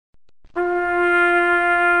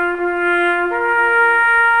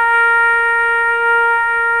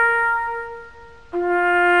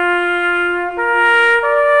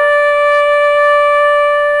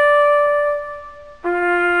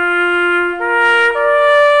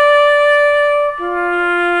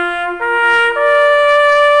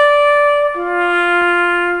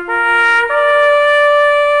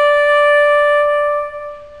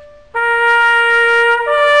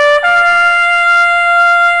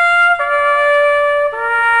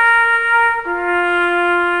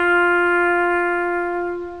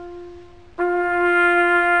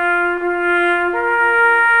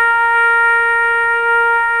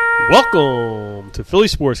Welcome to Philly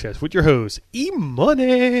Sportscast with your hosts,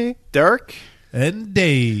 E-Money, Derek, and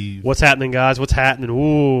Dave. What's happening, guys? What's happening?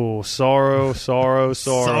 Ooh, sorrow.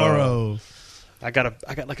 I got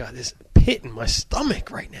this pit in my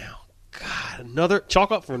stomach right now. God, another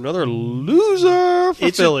chalk up for another loser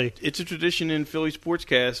for Philly. It's a tradition in Philly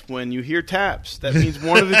Sportscast when you hear taps. That means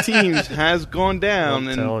one of the teams has gone down.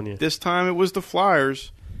 I'm telling you. This time it was the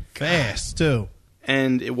Flyers. Fast, too.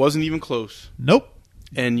 And it wasn't even close. Nope.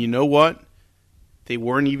 And you know what? They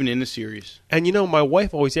weren't even in the series. And you know, my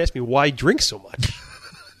wife always asks me why I drink so much.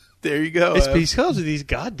 There you go. It's because of these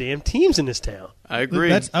goddamn teams in this town. I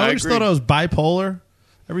agree. I always thought I was bipolar.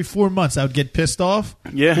 Every 4 months, I would get pissed off.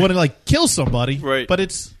 Yeah. I want to kill somebody. Right. But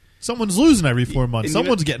it's someone's losing every 4 months. And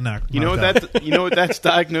Someone's getting knocked. You know out. what that's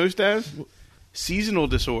diagnosed as? Seasonal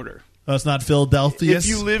disorder. Oh, it's not Philadelphia.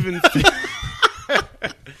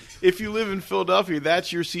 If you live in Philadelphia,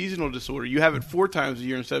 that's your seasonal disorder. You have it 4 times a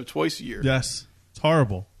year instead of twice a year. Yes. It's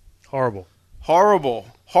horrible. Horrible.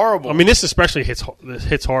 I mean, this especially hits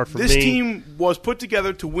hard for me. This team was put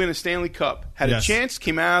together to win a Stanley Cup. Had Yes. a chance,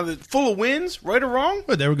 came out of it full of wins, right or wrong.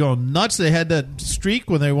 But they were going nuts. They had that streak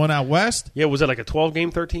when they went out west. Yeah, was it like a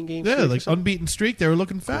 12-game, 13-game Yeah, streak? unbeaten streak. They were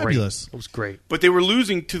looking fabulous. It was great. But they were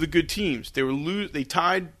losing to the good teams. They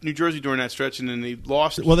tied New Jersey during that stretch, and then they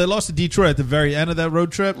lost. Well, they lost to Detroit at the very end of that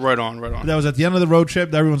road trip. Right on. That was at the end of the road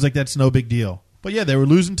trip. Everyone's like, that's no big deal. But yeah, they were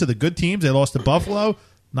losing to the good teams. They lost to Buffalo,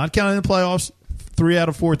 not counting the playoffs, 3 out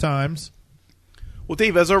of 4 times. Well,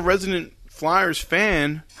 Dave, as our resident Flyers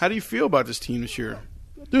fan, how do you feel about this team this year?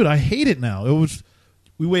 Dude, I hate it now.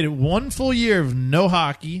 We waited 1 full year of no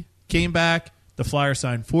hockey, came back, the Flyers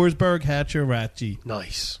signed Forsberg, Hatcher, Ratche.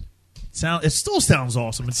 Nice. It still sounds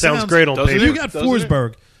awesome. It Sounds great on doesn't paper. You got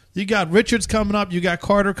Forsberg. You got Richards coming up. You got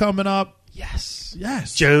Carter coming up. Yes.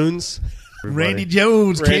 Yes. Jones. Randy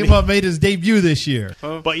Jones came up, made his debut this year.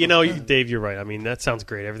 But, Dave, you're right. I mean, that sounds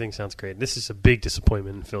great. Everything sounds great. This is a big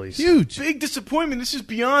disappointment in Phillies. Huge. Big disappointment. This is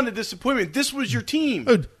beyond a disappointment. This was your team.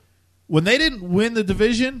 Dude, when they didn't win the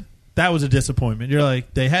division, that was a disappointment. You're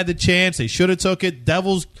like, they had the chance. They should have took it.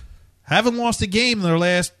 Devils haven't lost a game in their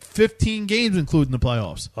last 15 games, including the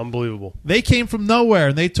playoffs. Unbelievable. They came from nowhere,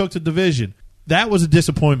 and they took the division. That was a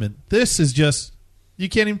disappointment. This is just, you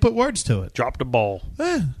can't even put words to it. Dropped the ball.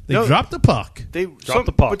 They No. dropped the puck. They dropped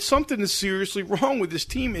the puck. But something is seriously wrong with this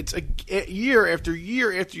team. It's a year after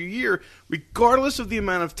year after year, regardless of the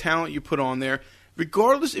amount of talent you put on there,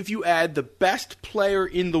 regardless if you add the best player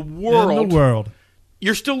in the world,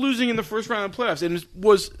 you're still losing in the first round of playoffs. And it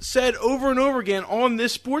was said over and over again on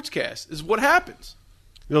this sportscast is what happens.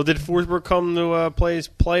 Did Forsberg come to play his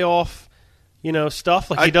playoff, stuff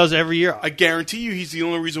like he does every year? I guarantee you he's the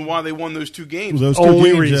only reason why they won those 2 games. Those two Only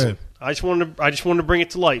games, reason. yeah. I just wanted to bring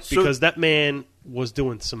it to light So- because that man was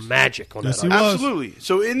doing some magic on Yes, that he ice. was. Absolutely.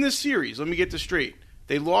 So in this series, let me get this straight.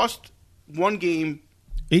 They lost 1 game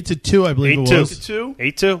 8-2, I believe it 8-2. was. to 2.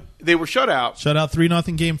 8-2. They were shut out. Shut out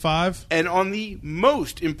 3-0 game 5. And on the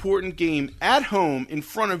most important game at home in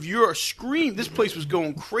front of your screen, this place was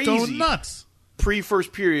going crazy. Going nuts.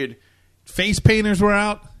 Pre-first period. Face painters were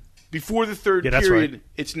out. Before the third Yeah, that's period, right.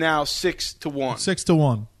 it's now 6-1.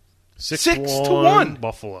 6-1. 6-1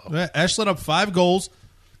 Buffalo. Ash let up 5 goals.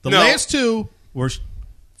 The No. last 2 were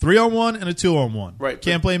 3-on-1 and a 2-on-1. Right.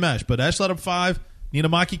 Can't blame Ash. But Ash let up 5.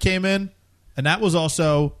 Niedermaki came in, and that was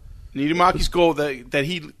also Niedermaki's goal that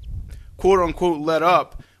he, quote-unquote, let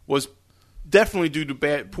up was definitely due to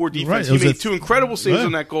poor defense. Right, it He was made a- 2 incredible saves yeah.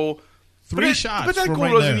 on that goal. 3 shots. But that from goal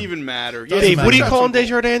right doesn't there. even matter. Doesn't Dave, matter. what do you That's call him goal.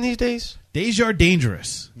 Desjardins these days? Desjardins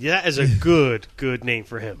dangerous. Yeah, that is a good name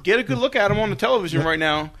for him. Get a good look at him on the television right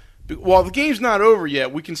now. While the game's not over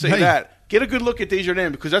yet, we can say Hey. that. Get a good look at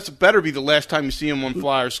Desjardins because that's better be the last time you see him on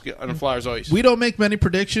a Flyers ice. We don't make many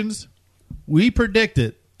predictions. We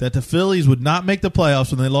predicted that the Phillies would not make the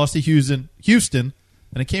playoffs when they lost to Houston,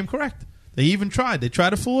 and it came correct. They even tried. They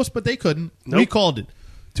tried to fool us, but they couldn't. Nope. We called it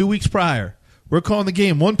 2 weeks prior. We're calling the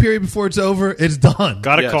game 1 period before it's over. It's done.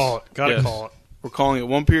 Gotta Yes. call it. Gotta Yes. call it. We're calling it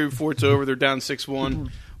 1 period before it's over. They're down 6-1.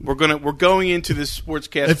 We're going into this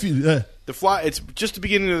sportscast. If you, It's just the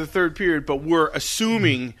beginning of the third period, but we're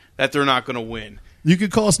assuming that they're not going to win. you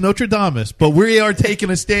could call us Notre Dame, but we are taking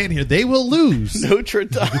a stand here. They will lose. Notre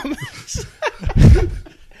Dame.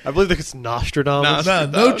 I believe it's Nostradamus. Nah.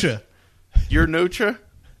 Notre. You're Notre.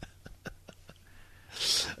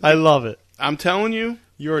 I love it. I'm telling you.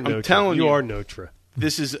 You're Notre. I'm telling you. You are Notre.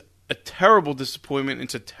 This is a terrible disappointment.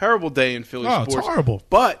 It's a terrible day in Philly Oh, sports. it's horrible.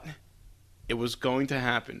 But it was going to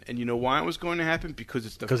happen. And you know why it was going to happen? Because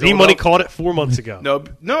it's the Because E-Money called it 4 months ago.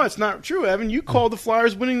 No, it's not true, Evan. You called the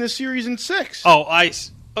Flyers winning this series in 6.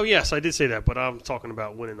 Oh, yes, I did say that, but I'm talking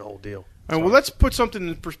about winning the whole deal. All right, well, let's put something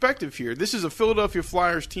in perspective here. This is a Philadelphia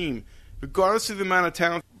Flyers team. Regardless of the amount of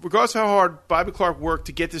talent, regardless of how hard Bobby Clarke worked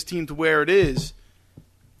to get this team to where it is,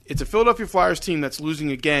 it's a Philadelphia Flyers team that's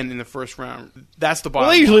losing again in the first round. That's the bottom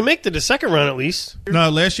Well, they usually make it to the second round at least.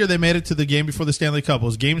 No, last year they made it to the game before the Stanley Cup. It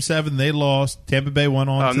was Game 7. They lost. Tampa Bay went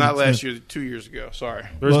on. Not last year, 2 years ago. Sorry.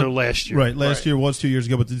 There's no last year. Right, last year was 2 years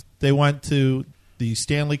ago, but they went to the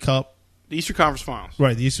Stanley Cup. The Eastern Conference Finals.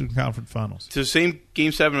 Right, the Eastern Conference Finals. To the same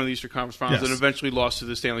Game 7 of the Eastern Conference Finals Yes. and eventually lost to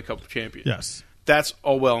the Stanley Cup champion. Yes. That's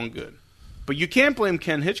all well and good. But you can't blame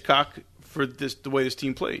Ken Hitchcock for the way this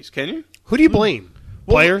team plays, can you? Who do you blame?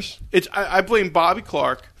 Players? I blame Bobby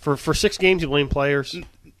Clarke. For 6 games, you blame players?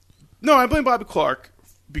 No, I blame Bobby Clarke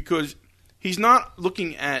because he's not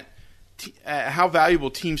looking at how valuable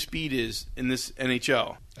team speed is in this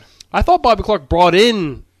NHL. I thought Bobby Clarke brought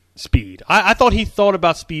in speed. I thought he thought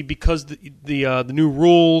about speed because the new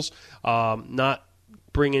rules, not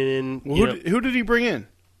bringing in. Well, who did he bring in?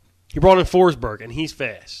 He brought in Forsberg, and he's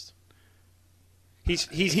fast.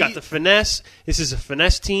 He's got the finesse. This is a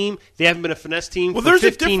finesse team. They haven't been a finesse team for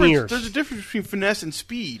 15 years. There's a difference between finesse and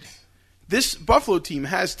speed. This Buffalo team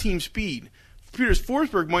has team speed. Peters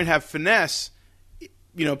Forsberg might have finesse,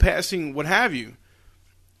 passing, what have you.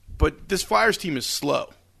 But this Flyers team is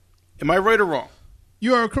slow. Am I right or wrong?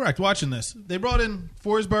 You are correct. Watching this, they brought in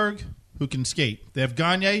Forsberg, who can skate. They have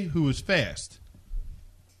Gagne, who is fast.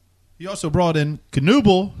 He also brought in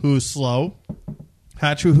Knuble, who is slow.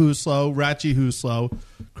 Hatcher, who is slow. Ratchy, who is slow.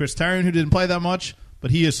 Chris Tarian, who didn't play that much, but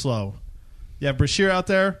he is slow. You have Brashear out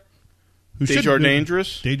there.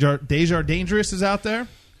 Desjardins. Desjardins is out there.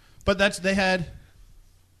 But they had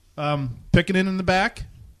Pickett in the back,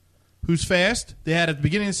 who's fast. They had, at the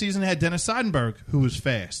beginning of the season, they had Dennis Seidenberg, who was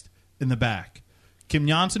fast in the back. Kim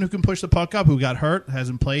Janssen, who can push the puck up, who got hurt,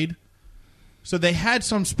 hasn't played. So they had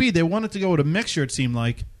some speed. They wanted to go with a mixture, it seemed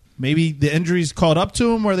like. Maybe the injuries caught up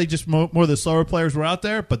to them where they just more of the slower players were out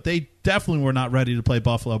there, but they definitely were not ready to play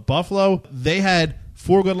Buffalo. Buffalo, they had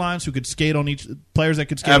 4 good lines who could skate on each players that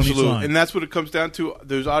could skate on each line. And that's what it comes down to.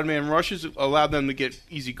 Those odd man rushes allowed them to get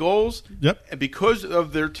easy goals. Yep. And because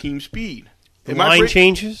of their team speed. The line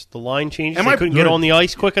changes. They couldn't get on the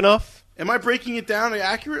ice quick enough. Am I breaking it down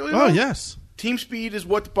accurately? Oh, yes. Team speed is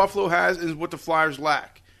what the Buffalo has and is what the Flyers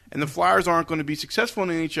lack. And the Flyers aren't going to be successful in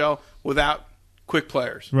the NHL without quick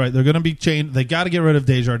players. Right. They're going to be changed. They got to get rid of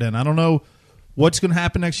Desjardins. I don't know what's going to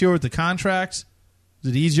happen next year with the contracts.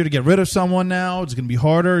 Is it easier to get rid of someone now? It's going to be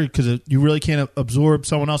harder because you really can't absorb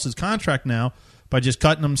someone else's contract now by just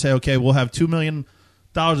cutting them and say, okay, we'll have $2 million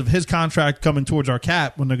of his contract coming towards our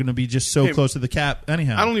cap when they're going to be just so close to the cap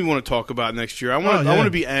anyhow. I don't even want to talk about next year. I want to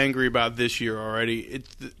be angry about this year already.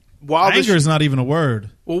 Anger is not even a word.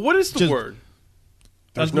 Well, what is the word?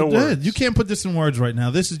 There's no words. You can't put this in words right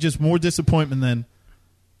now. This is just more disappointment than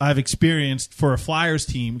I've experienced for a Flyers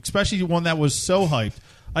team, especially one that was so hyped.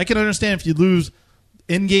 I can understand if you lose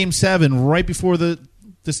in Game 7 right before the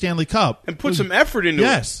Stanley Cup. And put some effort into it.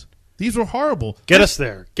 Yes. These were horrible. Get us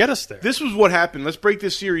there. This was what happened. Let's break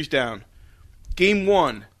this series down. Game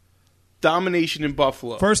 1, domination in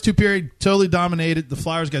Buffalo. First 2 period, totally dominated. The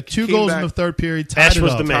Flyers got 2 goals in the third period. Tied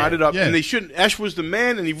it up. And they shouldn't. Ash was the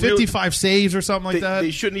man, and he 55 saves or something like that. They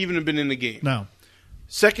shouldn't even have been in the game. No.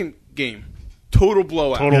 Second game, total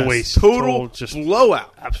blowout. Total waste. Total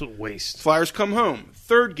blowout. Absolute waste. Flyers come home.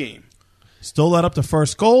 Third game. Still let up the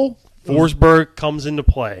first goal. Forsberg comes into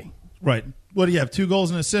play. Right. What do you have? 2 goals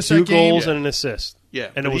and an assist? 2 goals and an assist. Yeah.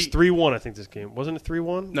 And it was 3-1, I think, this game. Wasn't it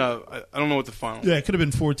 3-1? No, I don't know what the final. Yeah, it could have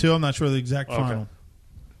been 4-2. I'm not sure the exact final.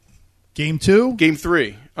 Game 2? Game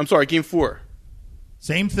 3. I'm sorry, Game 4.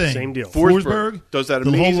 Same thing. Same deal. Forsberg does that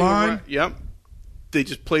amazing. The whole line. Yep. They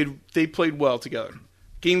just played well together.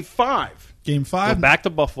 Game 5. Game 5. Go back to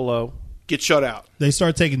Buffalo. Get shut out. They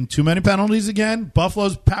start taking too many penalties again.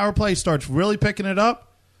 Buffalo's power play starts really picking it up.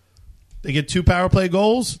 They get 2 power play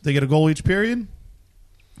goals. They get a goal each period.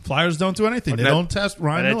 Flyers don't do anything. They don't test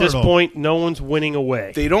Ryan Miller. And at this point, no one's winning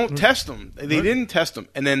away. They don't test them. They didn't test them.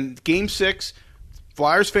 And then Game 6,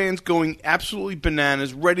 Flyers fans going absolutely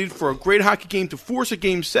bananas, ready for a great hockey game to force a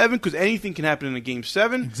Game 7 because anything can happen in a Game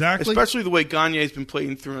 7. Exactly. Especially the way Gagne has been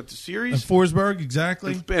playing throughout the series. And Forsberg,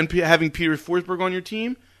 exactly. And having Peter Forsberg on your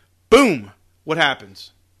team. Boom. What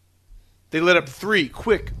happens? They let up 3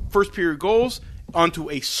 quick first-period goals onto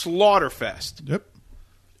a slaughter fest. Yep.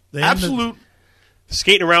 Absolute.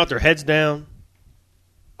 Skating around with their heads down.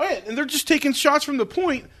 Oh, yeah, and they're just taking shots from the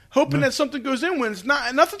point, hoping that something goes in when it's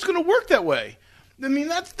not. Nothing's going to work that way. I mean,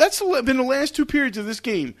 that's been the last 2 periods of this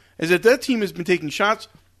game, is that team has been taking shots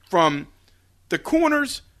from the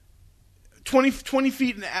corners 20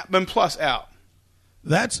 feet and plus out.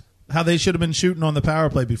 That's how they should have been shooting on the power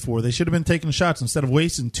play before. They should have been taking shots instead of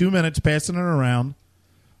wasting 2 minutes passing it around,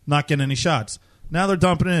 not getting any shots. Now they're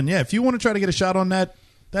dumping it in. Yeah, if you want to try to get a shot on that,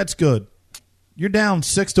 that's good. You're down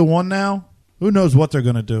 6-1 now. Who knows what they're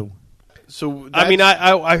going to do? So I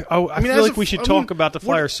feel like we should talk about the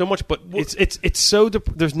Flyers so much, but it's so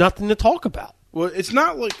there's nothing to talk about. Well, it's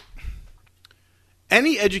not like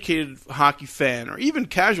any educated hockey fan or even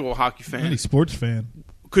casual hockey fan, Any sports fan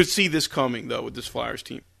could see this coming though with this Flyers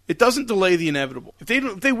team. It doesn't delay the inevitable.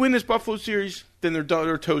 If they win this Buffalo series, then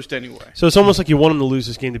they're toast anyway. So it's almost like you want them to lose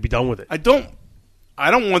this game to be done with it. I don't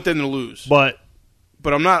want them to lose, But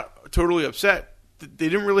I'm not totally upset. They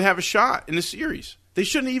didn't really have a shot in the series. They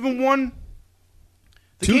shouldn't have even won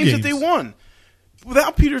the games that they won.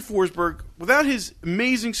 Without Peter Forsberg, without his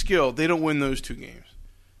amazing skill, they don't win those 2 games.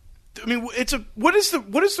 I mean, what is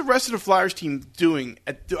the rest of the Flyers team doing?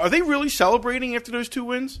 Are they really celebrating after those 2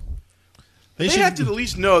 wins? They have to at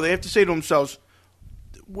least know. They have to say to themselves,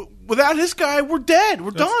 without this guy, we're dead.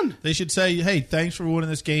 We're done. They should say, hey, thanks for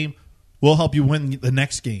winning this game. We'll help you win the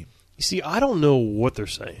next game. you see, I don't know what they're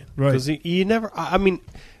saying. Right. Because you never. I mean,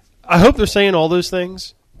 I hope they're saying all those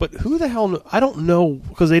things. But who the hell? I don't know,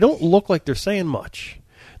 because they don't look like they're saying much.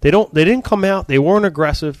 They didn't come out. They weren't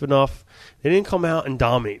aggressive enough. They didn't come out and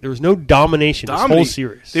dominate. There was no domination this whole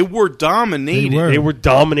series. They were dominated. They were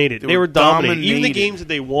dominated. They were dominated. Even the games that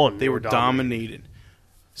they won, they were dominated.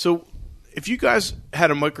 So, if you guys had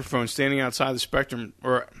a microphone standing outside the Spectrum,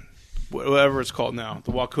 or whatever it's called now,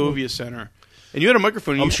 the Wachovia Center, and you had a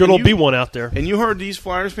microphone, I'm sure there'll be one out there, and you heard these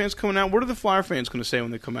Flyers fans coming out, what are the Flyer fans going to say when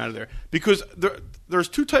they come out of there? Because there's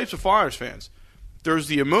two types of Flyers fans. There's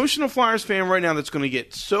the emotional Flyers fan right now that's going to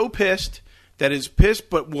get so pissed, that is pissed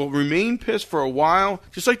but will remain pissed for a while,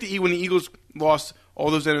 just like when the Eagles lost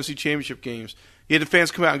all those NFC Championship games. You had the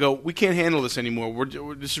fans come out and go, we can't handle this anymore.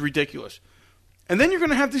 This is ridiculous. And then you're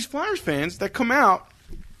going to have these Flyers fans that come out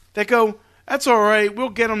that go, that's all right, we'll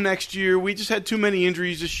get them next year. We just had too many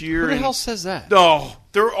injuries this year. Who the hell says that? Oh,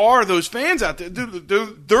 there are those fans out there.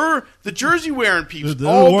 They're the jersey-wearing peeps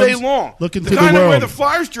all day long. Looking the through kind the that wear world. the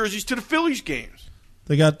Flyers jerseys to the Phillies games.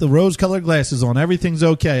 They got the rose-colored glasses on. Everything's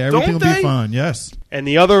okay. Everything will be fine. Yes. And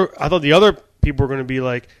I thought the other people were going to be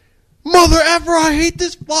like, mother ever, I hate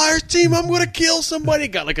this Flyers team. I'm going to kill somebody.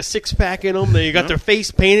 Got like a six-pack in them. They got their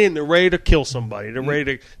face painted, and they're ready to kill somebody. They're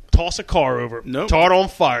ready to toss a car over, start on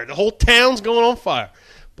fire. The whole town's going on fire.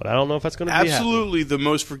 But I don't know if that's going to be happening. Absolutely, the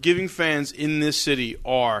most forgiving fans in this city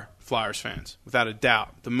are Flyers fans, without a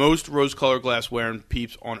doubt. The most rose-colored glass-wearing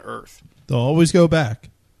peeps on earth. They'll always go back.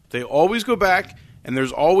 They always go back. And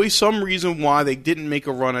there's always some reason why they didn't make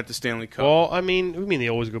a run at the Stanley Cup. Well, I mean, we mean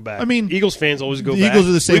they always go back. I mean, Eagles fans always go back. The Eagles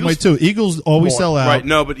are the same way, too. Eagles always sell out. Right,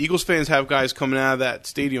 no, but Eagles fans have guys coming out of that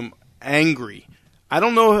stadium angry. I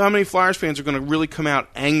don't know how many Flyers fans are going to really come out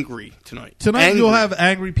angry tonight. Tonight you'll have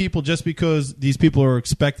angry people just because these people are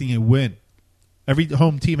expecting a win. Every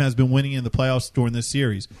home team has been winning in the playoffs during this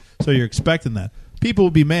series, so you're expecting that. People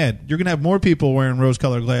will be mad. You're going to have more people wearing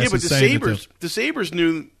rose-colored glasses. Yeah, but the Sabres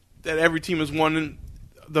knew that every team has won and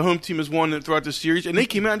the home team has won throughout the series, and they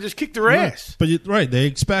came out and just kicked their ass. But they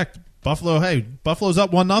expect Buffalo. Hey, Buffalo's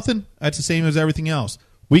up 1-0. That's the same as everything else.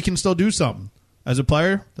 We can still do something as a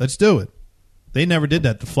player. Let's do it. They never did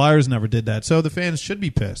that. The Flyers never did that. So the fans should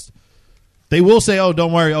be pissed. They will say, "Oh,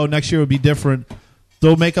 don't worry. Oh, next year will be different."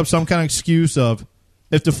 They'll make up some kind of excuse of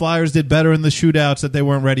if the Flyers did better in the shootouts that they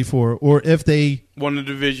weren't ready for, or if they won the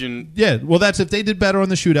division. Yeah, well, that's if they did better on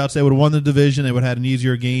the shootouts, they would have won the division. They would have had an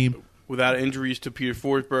easier game. Without injuries to Peter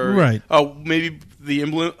Forsberg. Right. Oh, maybe the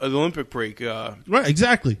Olympic break. Right,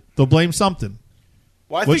 exactly. They'll blame something.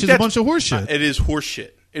 Well, which is a bunch of horseshit. It is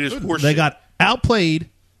horseshit. It is horseshit. They got outplayed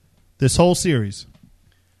this whole series.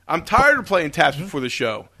 I'm tired of playing taps before the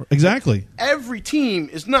show. Exactly. Every team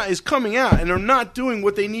is coming out, and they're not doing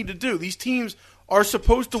what they need to do. These teams are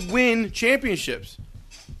supposed to win championships.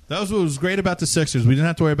 That was what was great about the Sixers. We didn't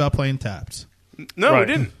have to worry about playing taps. No, we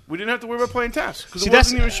didn't. We didn't have to worry about playing taps because it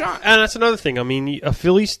wasn't even a shot. And that's another thing. I mean, a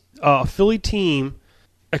Philly team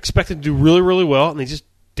expected to do really, really well, and they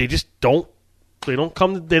just don't. They don't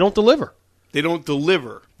deliver. They don't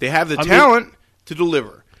deliver. They have the talent to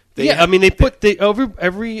deliver. They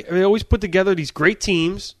always put together these great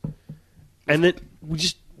teams, and then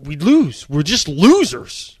we lose. We're just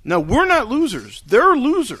losers. No, we're not losers. They're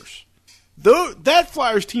losers. That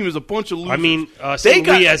Flyers team is a bunch of losers. I mean, St.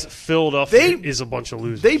 Louis as Philadelphia is a bunch of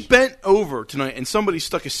losers. They bent over tonight, and somebody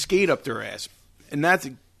stuck a skate up their ass, and that's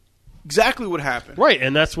exactly what happened. Right,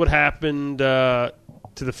 and that's what happened to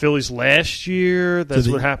the Phillies last year. That's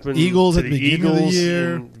what happened Eagles to at the beginning Eagles of the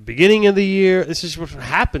year. in the beginning of the year. This is what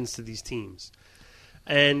happens to these teams.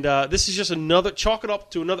 And this is just chalk it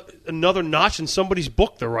up to another notch in somebody's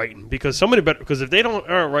book they're writing, because if they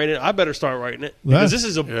aren't writing it, I better start writing it, because this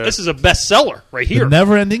is a bestseller right here. The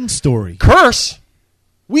never-ending story. Curse.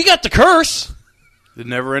 We got the curse. The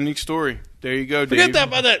never-ending story. There you go, Dave. Forget that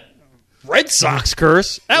about that Red Sox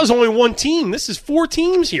curse. That was only one team. This is 4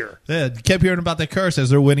 teams here. Yeah, you kept hearing about that curse as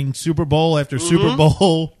they're winning Super Bowl after Super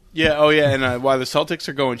Bowl. Yeah, and why the Celtics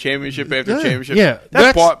are going championship after championship. Yeah,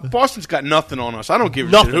 Boston's got nothing on us. I don't give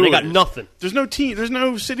a nothing. shit who They got it is. nothing. There's no team. There's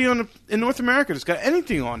no city in North America that's got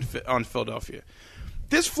anything on Philadelphia.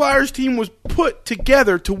 This Flyers team was put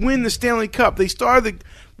together to win the Stanley Cup. They started.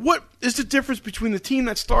 What is the difference between the team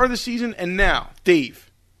that started the season and now,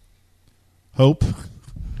 Dave? Hope.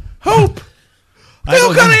 What kind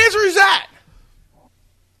of answer is that?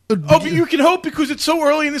 Oh, but you can hope because it's so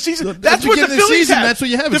early in the season. That's what the Phillies have. That's what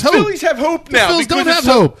you have. The Phillies have hope now. The Phillies don't have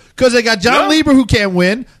hope because they got John Lieber who can't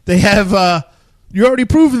win. They have. You're already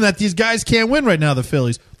proven that these guys can't win right now. The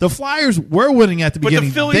Phillies. The Flyers were winning at the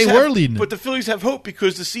beginning. They were leading. But the Phillies have hope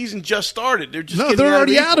because the season just started. They're they're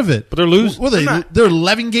already out of it. But they're losing. They're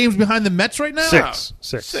 11 games behind the Mets right now.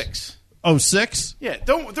 6. Oh, 6? Yeah,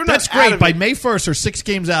 they're not. That's great. By May 1st, they're 6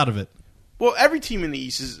 games out of it. Well, every team in the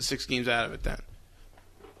East is 6 games out of it. Then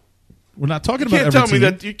we're not talking about every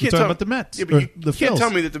team. You can't talk about the Mets. Yeah, but you can't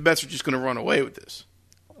tell me that the Mets are just going to run away with this.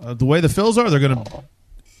 The way the Phils are, they're going to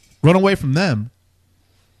run away from them.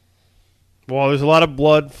 Well, there's a lot of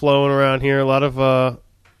blood flowing around here. A lot of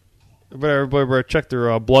everybody better check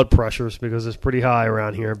their blood pressures because it's pretty high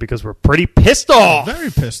around here because we're pretty pissed off.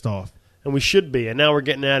 Very pissed off. And we should be. And now we're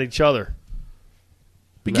getting at each other.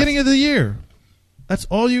 Beginning of the year. That's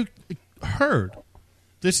all you heard.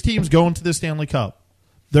 This team's going to the Stanley Cup.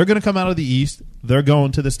 They're going to come out of the East. They're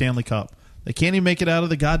going to the Stanley Cup. They can't even make it out of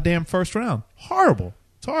the goddamn first round. Horrible.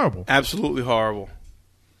 It's horrible. Absolutely horrible.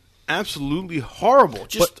 Absolutely horrible.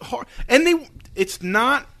 Just and it's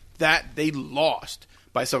not that they lost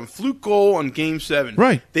by some fluke goal on Game 7.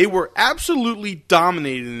 Right. They were absolutely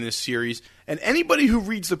dominated in this series. And anybody who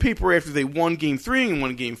reads the paper after they won Game 3 and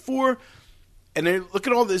won Game 4, and they look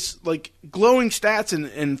at all this like glowing stats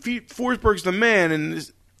and Forsberg's the man, and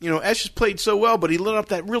this, Esch has played so well, but he lit up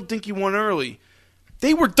that real dinky one early.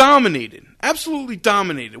 They were dominated. Absolutely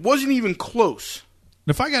dominated. It wasn't even close.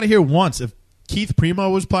 If I got to hear once, if Keith Primo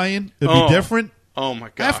was playing, it'd be different. Oh, my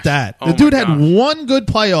gosh. F that. The dude had one good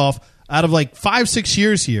playoff out of like 5-6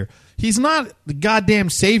 years here. He's not the goddamn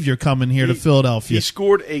savior coming here to Philadelphia. He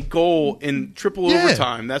scored a goal in triple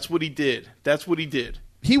overtime. That's what he did.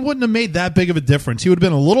 He wouldn't have made that big of a difference. He would have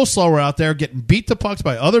been a little slower out there, getting beat to pucks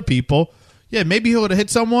by other people. Yeah, maybe he would have hit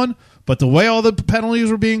someone, but the way all the penalties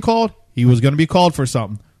were being called, he was going to be called for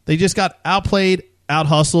something. They just got outplayed,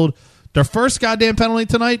 out-hustled. Their first goddamn penalty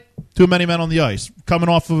tonight, too many men on the ice, coming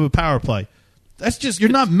off of a power play. That's just, you're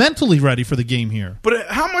not mentally ready for the game here. But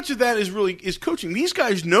how much of that is coaching? These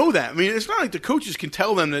guys know that. I mean, it's not like the coaches can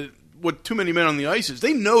tell them that what too many men on the ice is.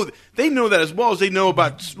 They know that as well as they know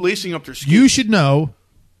about lacing up their skis. You should know,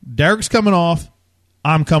 Derek's coming off,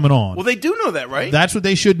 I'm coming on. Well, they do know that, right? That's what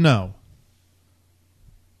they should know.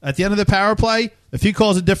 At the end of the power play, if he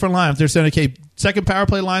calls a different line, if they're saying, okay, second power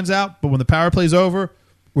play line's out, but when the power play's over,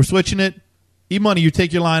 we're switching it, E-Money, you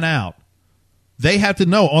take your line out. They have to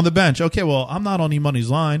know on the bench, okay, well, I'm not on E-Money's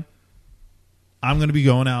line. I'm going to be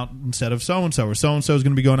going out instead of so-and-so, or so-and-so is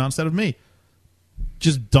going to be going out instead of me.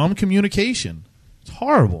 Just dumb communication. It's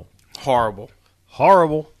horrible. Horrible.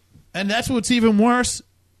 And that's what's even worse.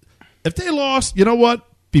 If they lost, you know what?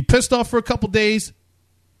 Be pissed off for a couple days.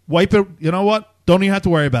 Wipe it. You know what? Don't even have to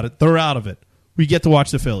worry about it. They're out of it. We get to watch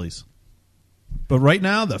the Phillies. But right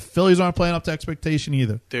now, the Phillies aren't playing up to expectation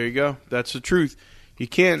either. There you go. That's the truth. You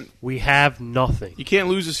can't. We have nothing. You can't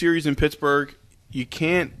lose a series in Pittsburgh. You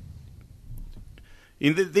can't. They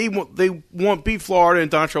beat Florida and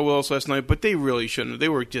Dontrell Willis last night, but they really shouldn't have. They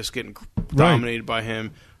were just getting dominated by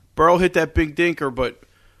him. Burrow hit that big dinker, but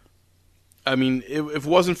I mean, if it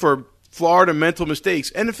wasn't for Florida mental mistakes,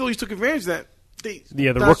 and the Phillies took advantage of that,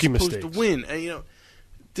 the rookie mistakes to win. And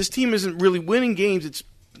this team isn't really winning games. It's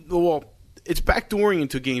backdooring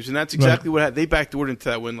into games, and that's exactly what happened. They backdoored into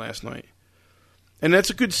that win last night. And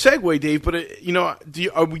that's a good segue, Dave. But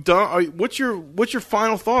are we done? What's your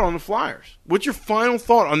final thought on the Flyers? What's your final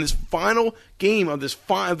thought on this final game of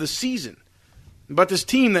the season about this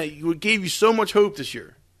team that gave you so much hope this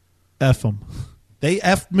year? F them. They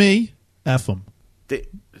F'd me. F them.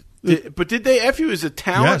 But did they F you? Is the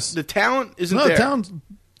talent? Yes. The talent isn't there. Talent.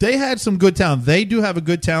 They had some good talent. They do have a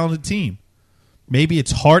good talented team. Maybe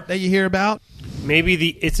it's Hart that you hear about. Maybe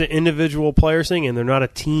it's an individual player thing, and they're not a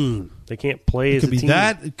team. They can't play as a team.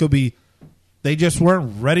 It could be They just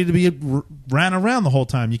weren't ready to be ran around the whole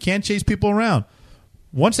time. You can't chase people around.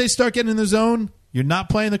 Once they start getting in the zone, you're not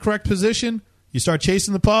playing the correct position. You start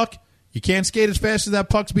chasing the puck. You can't skate as fast as that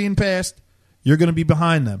puck's being passed. You're going to be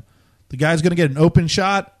behind them. The guy's going to get an open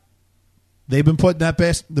shot. They've been putting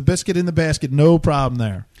the biscuit in the basket. No problem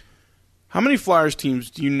there. How many Flyers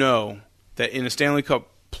teams do you know that in a Stanley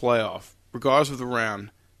Cup playoff, regardless of the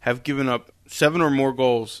round, have given up 7 or more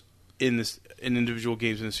goals in individual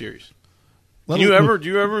games in the series? Do you ever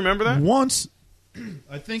remember that? Once,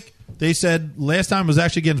 I think they said last time was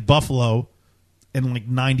actually against Buffalo in like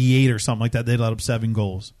 98 or something like that. They let up 7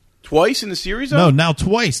 goals. Twice in the series, though? No, now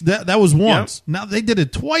twice. That was once. Yep. Now they did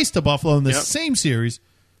it twice to Buffalo in the same series.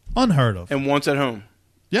 Unheard of. And once at home.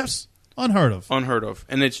 Yes, unheard of. Unheard of.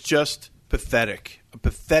 And it's just pathetic. A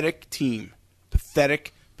pathetic team.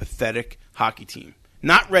 Pathetic hockey team.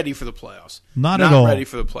 Not ready for the playoffs. Not at all. Not ready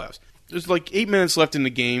for the playoffs. There's like 8 minutes left in the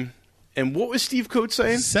game. And what was Steve Coates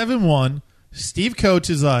saying? 7-1. Steve Coates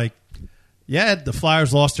is like, yeah, the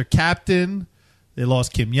Flyers lost their captain. They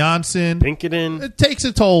lost Kim Janssen. Pinkerton. It takes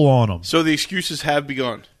a toll on them. So the excuses have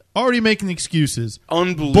begun. Already making excuses.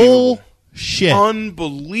 Unbelievable. Bullshit.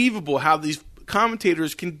 Unbelievable how these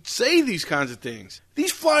commentators can say these kinds of things.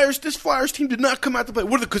 This Flyers team did not come out to play.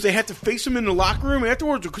 What, because they had to face them in the locker room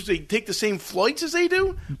afterwards, or because they take the same flights as they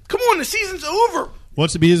do? Come on, the season's over.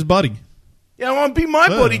 Wants to be his buddy. Yeah, I want to be my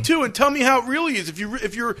buddy too, and tell me how it really is. If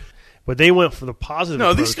you're, but they went for the positive.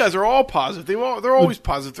 No, approach. These guys are all positive. They're always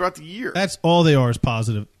positive throughout the year. That's all they are is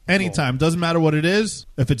positive. Anytime, doesn't matter what it is.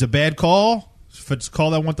 If it's a bad call, if it's a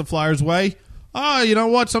call that went the Flyers' way, you know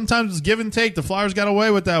what? Sometimes it's give and take. The Flyers got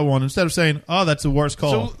away with that one instead of saying, that's the worst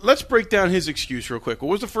call. So let's break down his excuse real quick. What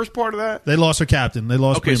was the first part of that? They lost their captain. They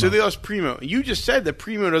lost. Okay, Primo. so they lost Primo. You just said that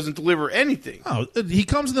Primo doesn't deliver anything. Oh, he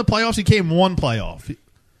comes in the playoffs. He came one playoff.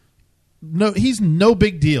 No, he's no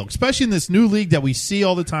big deal, especially in this new league that we see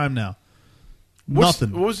all the time now.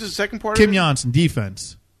 Nothing. What was the second part Kim of it? Janssen,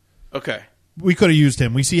 defense. Okay. We could have used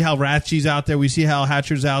him. We see how Ratchy's out there. We see how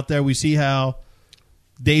Hatcher's out there. We see how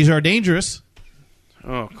days are dangerous.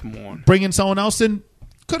 Oh, come on. Bringing someone else in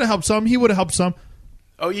could have helped some. He would have helped some.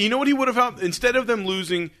 Oh, you know what he would have helped? Instead of them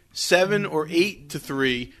losing 7 or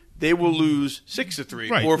 8-3, they will lose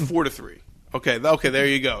 6-3 or 4-3. Okay, there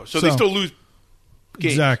you go. So they still lose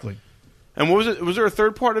games. Exactly. And what was it? Was there a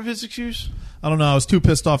third part of his excuse? I don't know. I was too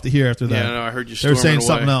pissed off to hear after that. Yeah, no, I heard you. They were saying away.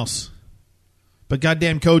 something else. But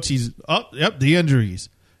goddamn, coach, the injuries.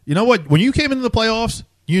 You know what? When you came into the playoffs,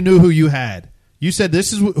 you knew who you had. You said,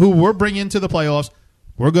 this is who we're bringing to the playoffs.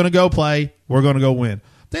 We're going to go play. We're going to go win.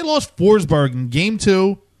 They lost Forsberg in Game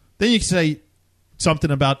 2. Then you can say something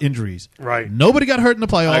about injuries. Right. Nobody got hurt in the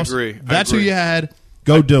playoffs. I agree. That's who you had.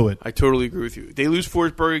 Go do it. I totally agree with you. They lose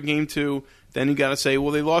Forsberg in Game 2. Then you got to say,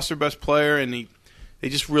 well, they lost their best player, and they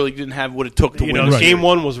just really didn't have what it took to win. Game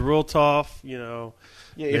 1 was real tough. Yeah,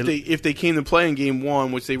 if they came to play in Game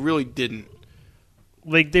 1, which they really didn't.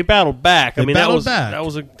 They battled back. That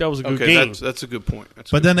was a good game. That's a good point.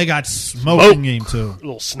 But then they got smoked in Game 2. A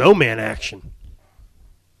little snowman action.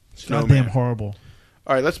 Goddamn horrible.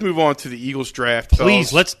 All right, let's move on to the Eagles draft. Please,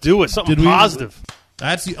 fellas. let's do it. Something positive.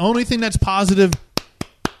 That's the only thing that's positive.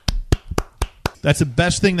 That's the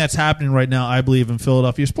best thing that's happening right now, I believe, in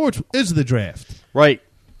Philadelphia sports is the draft. Right.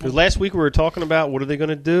 Because last week we were talking about what are they going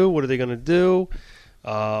to do? What are they going to do?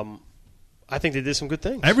 I think they did some good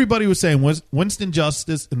things. Everybody was saying Winston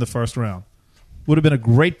Justice in the first round. Would have been a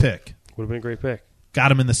great pick. Would have been a great pick.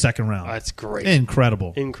 Got him in the second round. That's great.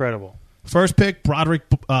 Incredible. First pick, Broderick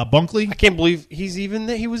Bunkley. I can't believe he's even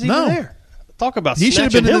there. He was even there. Talk about he should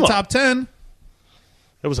have been in the top 10.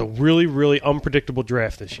 It was a really, really unpredictable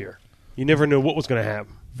draft this year. You never knew what was going to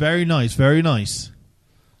happen. Very nice, very nice.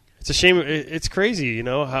 It's a shame. It's crazy,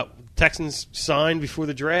 how Texans signed before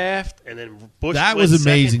the draft, and then Bush. That was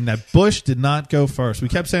amazing. That Bush did not go first. We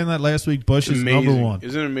kept saying that last week. Bush is number one.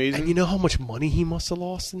 Isn't it amazing? And you know how much money he must have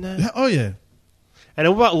lost in that? Yeah, oh, yeah. And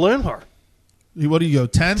what about Leonhardt? What do you go,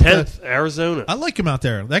 10th? 10th, Arizona. I like him out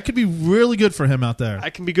there. That could be really good for him out there. I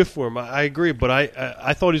can be good for him. I agree, but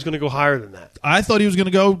I thought he was going to go higher than that. I thought he was going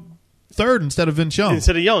to go third instead of Vince Young.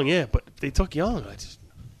 Instead of Young, yeah, but they took Young.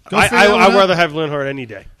 I'd rather have Leonhardt any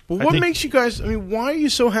day. But what makes you guys? Why are you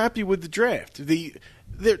so happy with the draft?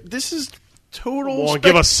 This is total. Well,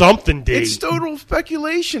 give us something, Dave. It's total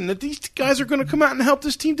speculation that these guys are going to come out and help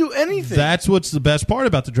this team do anything. That's what's the best part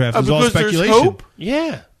about the draft. Is all speculation. There's hope?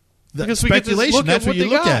 Yeah, because speculation. That's what you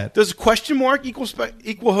look at. Does a question mark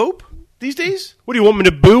equal hope these days? What do you want me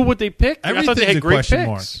to boo what they picked? Everything's I thought they had a great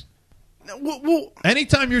question picks. mark. Well,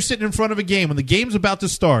 anytime you're sitting in front of a game when the game's about to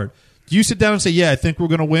start. Do you sit down and say, yeah, I think we're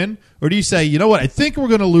going to win? Or do you say, you know what, I think we're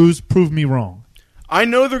going to lose, prove me wrong? I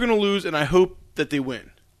know they're going to lose, and I hope that they win.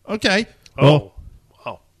 Okay. Oh.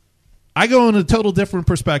 Well, I go in a total different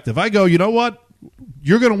perspective. I go, you know what?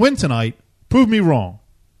 You're going to win tonight. Prove me wrong.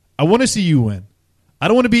 I want to see you win. I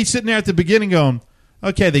don't want to be sitting there at the beginning going,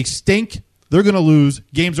 okay, they stink. They're going to lose.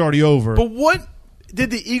 Game's already over. But what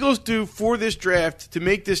did the Eagles do for this draft to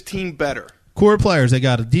make this team better? Core players. They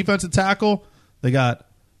got a defensive tackle. They got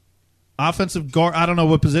offensive guard. I don't know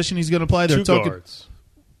what position he's going to play. They're Two guards.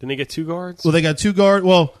 Didn't they get 2 guards? Well, they got 2 guard.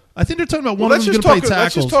 Well, I think they're talking about one of them going to play tackles.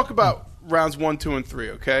 Let's just talk about rounds 1, 2, and 3,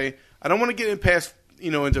 okay? I don't want to get in past,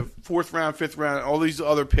 into 4th round, 5th round, all these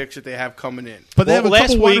other picks that they have coming in. But they have a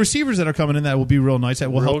couple wide receivers that are coming in that will be real nice.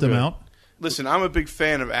 That will help them out. Listen, I'm a big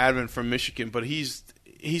fan of Advin from Michigan, but he's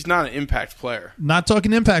not an impact player. Not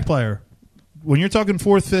talking impact player. When you're talking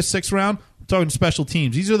 4th, 5th, 6th round, we're talking special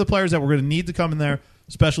teams. These are the players that we're going to need to come in there.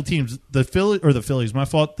 Special teams. The Phillies, my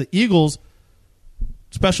fault. The Eagles,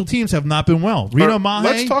 special teams have not been well. Reno Mahe.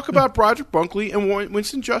 Let's talk about Broderick Bunkley and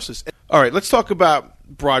Winston Justice. All right, let's talk about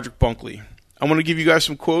Broderick Bunkley. I want to give you guys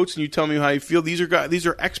some quotes, and you tell me how you feel. These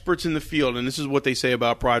are experts in the field, and this is what they say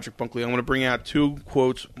about Broderick Bunkley. I want to bring out 2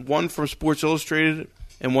 quotes, one from Sports Illustrated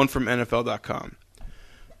and one from NFL.com.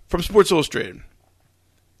 From Sports Illustrated,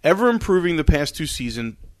 ever improving the past 2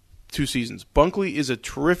 seasons, Bunkley is a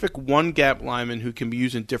terrific one-gap lineman who can be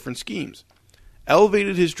used in different schemes.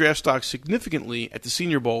 Elevated his draft stock significantly at the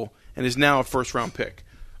Senior Bowl and is now a first-round pick.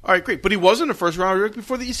 All right, great. But he wasn't a first-round pick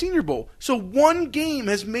before the Senior Bowl. So one game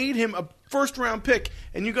has made him a first-round pick,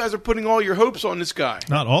 and you guys are putting all your hopes on this guy.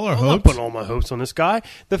 Not all our I'm hopes. not putting all my hopes on this guy.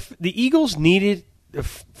 The Eagles needed the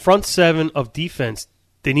front 7 of defense.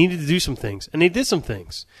 They needed to do some things, and they did some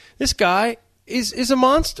things. This guy is a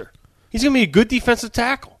monster. He's going to be a good defensive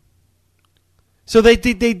tackle. So they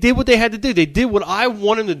did what they had to do. They did what I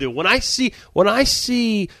want them to do. When I see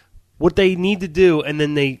what they need to do, and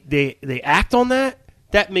then they act on that,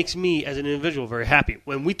 that makes me as an individual very happy.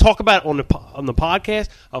 When we talk about it on the podcast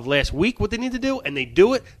of last week, what they need to do, and they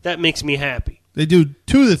do it, that makes me happy. They do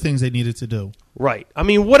 2 of the things they needed to do. Right. I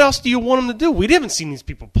mean, what else do you want them to do? We haven't seen these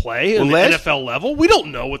people play at the NFL level. We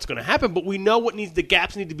don't know what's going to happen, but we know the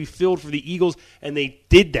gaps need to be filled for the Eagles, and they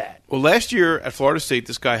did that. Well, last year at Florida State,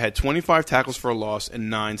 this guy had 25 tackles for a loss and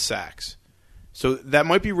 9 sacks. So that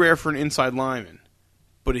might be rare for an inside lineman,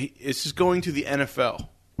 but it's just going to the NFL.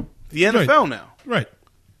 The NFL now. Right.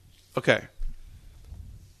 Okay.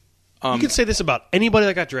 You can say this about anybody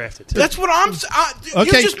that got drafted, too. That's what I'm saying.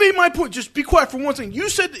 You just made my point. Just be quiet for one second. You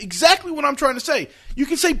said exactly what I'm trying to say. You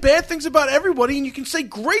can say bad things about everybody, and you can say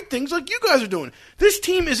great things like you guys are doing. This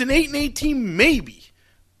team is an 8-8 team, maybe.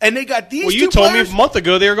 And they got these 2 you told me a month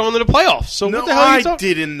ago they were going to the playoffs. So no, what the hell are you I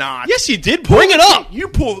did not. Yes, you did. Bring it up. You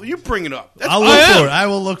bring it up. I'll look for it. I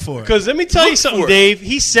will look for it. Because let me tell you something, Dave.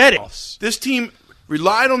 He said it. This team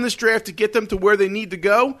relied on this draft to get them to where they need to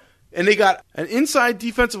go, and they got an inside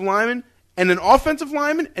defensive lineman and an offensive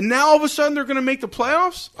lineman, and now all of a sudden they're going to make the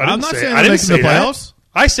playoffs? I'm not saying they're making the playoffs.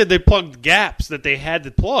 I said they plugged gaps that they had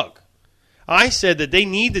to plug. I said that they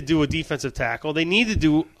need to do a defensive tackle. They need to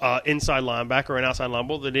do inside linebacker or an outside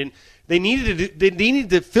linebacker. They needed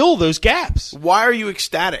to fill those gaps. Why are you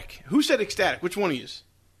ecstatic? Who said ecstatic? Which one of you?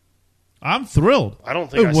 I'm thrilled. I don't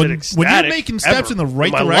think I said ecstatic. When you're making steps in the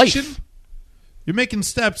right direction, you're making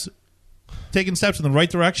steps, taking steps in the right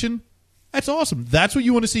direction. That's awesome. That's what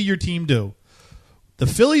you want to see your team do. The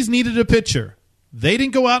Phillies needed a pitcher. They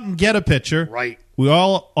didn't go out and get a pitcher. Right. We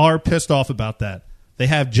all are pissed off about that. They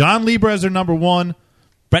have John Lieber as their number 1,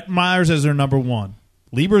 Brett Myers as their number 1.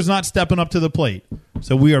 Lieber's not stepping up to the plate.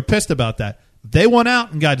 So we are pissed about that. They went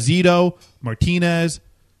out and got Zito, Martinez,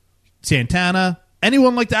 Santana,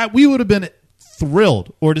 anyone like that. We would have been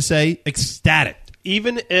thrilled, or to say ecstatic.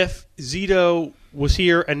 Even if Zito was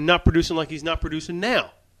here and not producing like he's not producing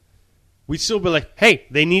now, we'd still be like, hey,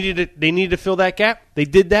 they needed to fill that gap. They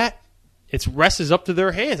did that. It's rest is up to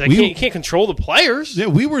their hands. You can't control the players. Yeah,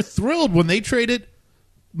 we were thrilled when they traded.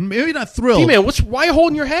 Maybe not thrilled. Hey man, why are you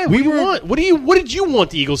holding your head? What do you want? What did you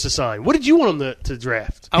want the Eagles to sign? What did you want them to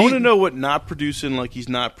draft? I want to know what not producing like he's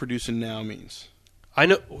not producing now means. I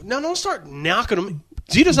know. Now don't start knocking him.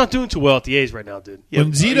 Zito's not doing too well at the A's right now, dude. Yeah,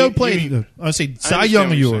 when Zito played, I say Cy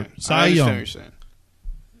Young or you. Cy Young. I understand what you're saying.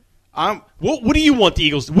 What do you want the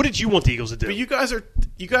Eagles? What did you want the Eagles to do? But you guys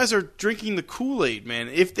are drinking the Kool-Aid, man.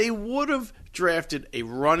 If they would have drafted a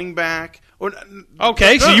running back, so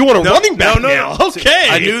you want a running back now? Okay,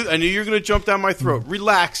 I knew you were going to jump down my throat.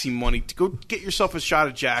 Relax, you money. Go get yourself a shot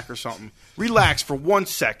of Jack or something. Relax for 1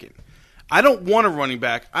 second. I don't want a running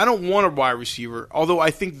back. I don't want a wide receiver. Although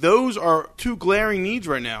I think those are 2 glaring needs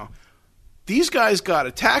right now. These guys got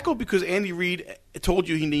a tackle because Andy Reid told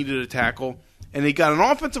you he needed a tackle. and they got an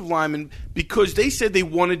offensive lineman because they said they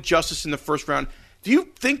wanted Justice in the first round. Do you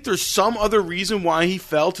think there's some other reason why he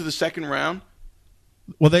fell to the second round?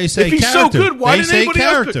 Well, they say if he's character. So good, why they did say anybody else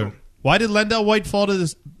pick character. him? Why did Lendell White fall to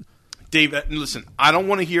this? Dave, listen, I don't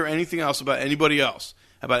want to hear anything else about anybody else,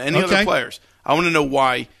 about any other players. I want to know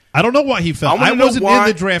why. I don't know why he fell. I wasn't in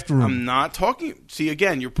the draft room. I'm not talking. See,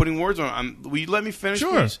 again, you're putting words on. Will you let me finish,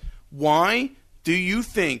 sure. please? Why do you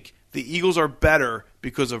think the Eagles are better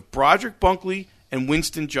because of Broderick Bunkley and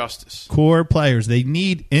Winston Justice? Core players. They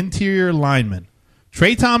need interior linemen.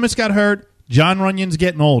 Trey Thomas got hurt. John Runyon's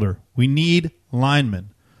getting older. We need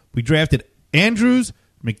linemen. We drafted Andrews,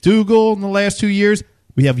 McDougal in the last 2 years.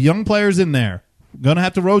 We have young players in there. We're going to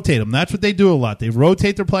have to rotate them. That's what they do a lot. They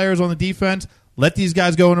rotate their players on the defense. Let these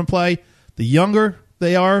guys go in and play. The younger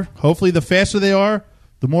they are, hopefully the faster they are,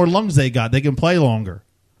 the more lungs they got. They can play longer.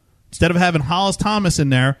 Instead of having Hollis Thomas in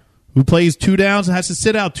there, who plays 2 downs and has to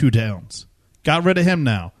sit out 2 downs. Got rid of him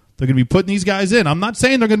now. They're going to be putting these guys in. I'm not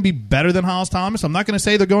saying they're going to be better than Hollis Thomas. I'm not going to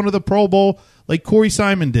say they're going to the Pro Bowl like Corey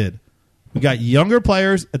Simon did. We got younger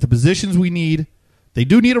players at the positions we need. They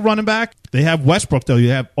do need a running back. They have Westbrook, though.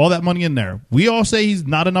 You have all that money in there. We all say he's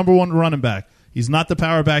not a number 1 running back. He's not the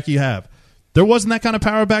power back you have. There wasn't that kind of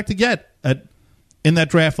power back to get in that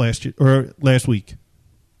draft last week.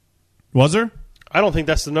 Was there? I don't think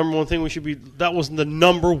that's the number 1 thing we should be. That wasn't the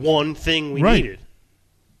number 1 thing we needed.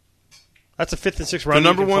 That's a 5th and 6th round. The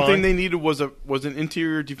number 1 thing they needed was an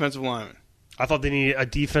interior defensive lineman. I thought they needed a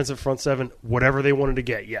defensive front 7, whatever they wanted to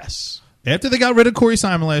get. Yes. After they got rid of Corey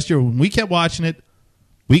Simon last year, when we kept watching it,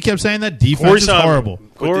 we kept saying that defense is horrible.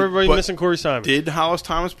 Everybody missing Corey Simon. Did Hollis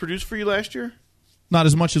Thomas produce for you last year? Not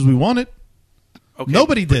as much as we wanted. Okay,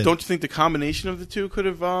 nobody did. Don't you think the combination of the two could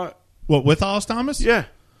have... What, with Hollis Thomas? Yeah.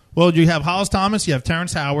 Well, you have Hollis Thomas, you have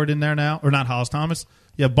Terrence Howard in there now. Or not Hollis Thomas.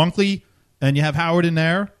 You have Bunkley, and you have Howard in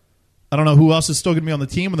there. I don't know who else is still going to be on the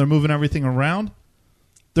team, and they're moving everything around.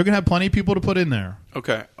 They're going to have plenty of people to put in there.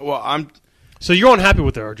 Okay. Well, So you're unhappy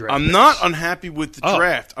with their draft? I'm not unhappy with the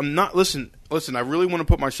draft. I'm not... Listen, I really want to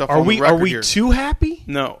put myself on the record here. Are we here. too happy?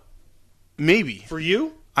 No. Maybe. For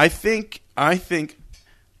you? I think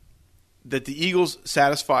that the Eagles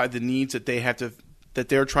satisfy the needs that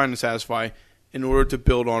they're trying to satisfy in order to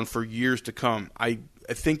build on for years to come. I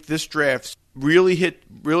think this draft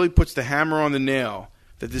really puts the hammer on the nail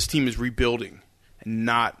that this team is rebuilding and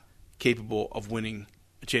not capable of winning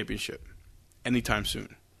a championship anytime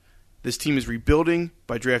soon. This team is rebuilding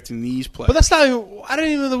by drafting these players. But that's not. I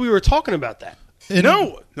didn't even know that we were talking about that.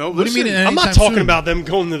 No. What do you mean? I'm not talking about them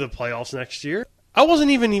going to the playoffs next year. I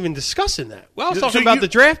wasn't even discussing that. Well, I was talking about the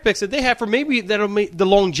draft picks that they have for maybe that'll make the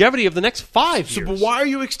longevity of the next 5 years. But why are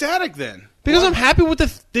you ecstatic then? Because I'm happy with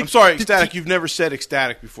the I'm sorry, ecstatic. You've never said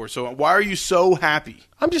ecstatic before. So why are you so happy?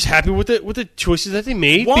 I'm just happy with the choices that they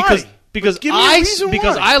made. Why? Because give me a reason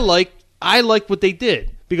why. I like what they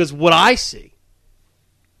did. Because what I see,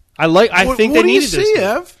 I think they needed this. What do you see,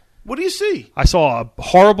 Ev? What do you see? I saw a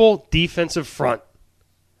horrible defensive front,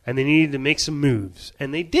 and they needed to make some moves,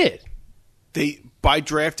 and they did. By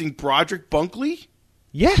drafting Broderick Bunkley?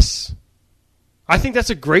 Yes. I think that's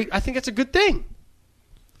a good thing.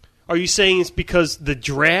 Are you saying it's because the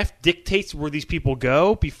draft dictates where these people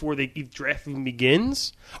go before the draft even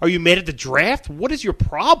begins? Are you mad at the draft? What is your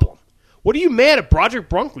problem? What are you mad at Broderick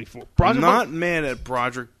Bunkley for? I'm not mad at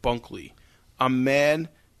Broderick Bunkley. I'm mad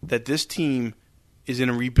that this team is in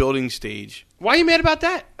a rebuilding stage. Why are you mad about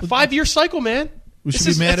that? A 5-year cycle, man. We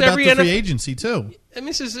should be mad about the free agency, too. I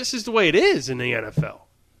mean, this is the way it is in the NFL.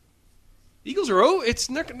 The Eagles are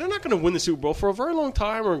they're not going to win the Super Bowl for a very long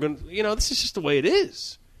time. This is just the way it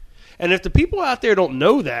is. And if the people out there don't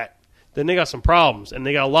know that, then they got some problems, and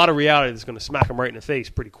they got a lot of reality that's going to smack them right in the face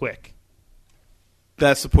pretty quick.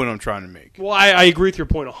 That's the point I'm trying to make. Well, I agree with your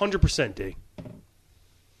point 100%, D.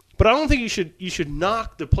 But I don't think you should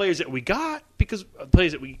knock the players that we got because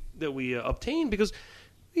players that we obtained because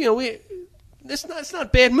it's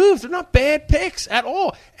not bad moves. They're not bad picks at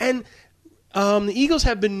all. And the Eagles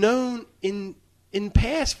have been known in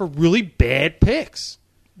past for really bad picks.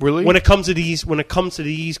 Really? When it comes to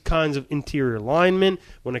these kinds of interior linemen,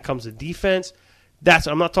 when it comes to defense,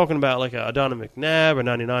 I'm not talking about like a Donovan McNabb or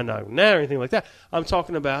 99 McNabb or anything like that. I'm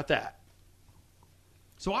talking about that.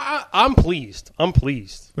 So I'm pleased. I'm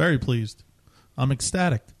pleased. Very pleased. I'm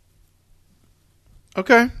ecstatic.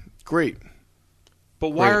 Okay, great. But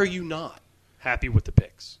why are you not happy with the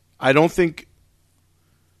picks? I don't think...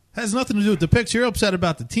 Has nothing to do with the picks. You're upset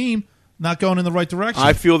about the team not going in the right direction.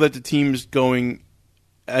 I feel that the team is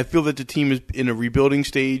in a rebuilding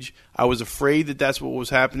stage. I was afraid that that's what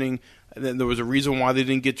was happening. And then there was a reason why they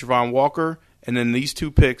didn't get Javon Walker. And then these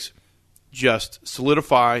 2 picks just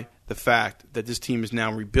solidify the fact that this team is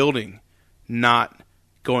now rebuilding, not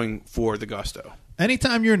going for the gusto.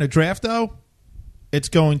 Anytime you're in a draft, though, it's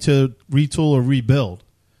going to retool or rebuild.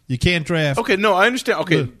 You can't draft. Okay, no, I understand.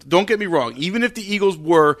 Okay, don't get me wrong. Even if the Eagles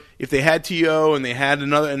if they had T.O. and they had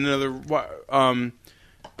another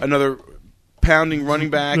pounding running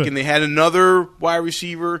back and they had another wide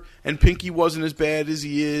receiver and Pinky wasn't as bad as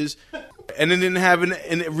he is, and then didn't have an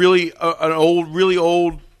really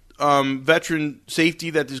old veteran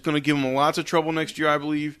safety that is going to give them lots of trouble next year, I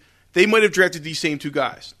believe, they might have drafted these same two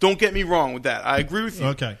guys. Don't get me wrong with that. I agree with you.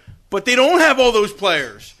 Okay. But they don't have all those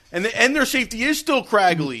players. And their safety is still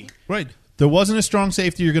craggly. Right. There wasn't a strong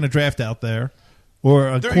safety you're going to draft out there, or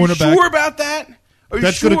a cornerback. Are you sure about that?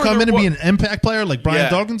 That's going to come in and be an impact player like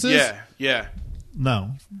Brian Dawkins is? Yeah.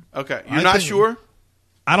 No. Okay. You're not sure?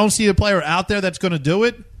 I don't see a player out there that's going to do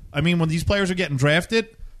it. I mean, when these players are getting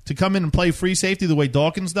drafted, to come in and play free safety the way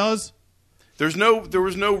Dawkins does. There was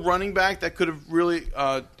no running back that could have really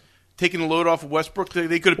taken the load off of Westbrook.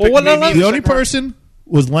 They could have picked the only person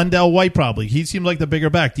was Lendell White, probably. He seemed like the bigger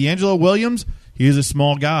back. D'Angelo Williams, he's a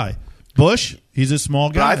small guy. Bush, he's a small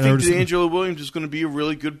guy. But I think D'Angelo Williams is going to be a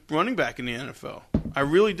really good running back in the NFL. I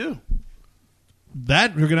really do.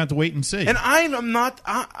 That we're going to have to wait and see. And I'm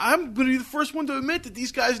going to be the first one to admit that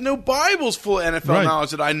these guys know Bibles full of NFL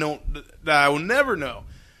knowledge that I will never know.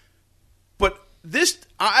 But this,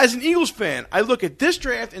 as an Eagles fan, I look at this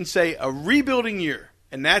draft and say a rebuilding year,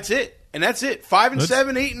 and that's it. 5-7,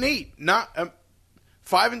 8-8, not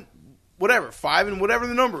 5 and whatever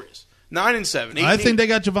the number is. 9-7. 8 I think they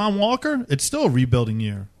got Javon Walker. It's still a rebuilding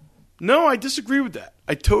year. No, I disagree with that.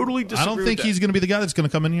 I totally disagree. I don't think he's going to be the guy that's going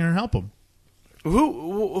to come in here and help them.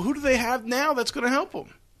 Who do they have now that's going to help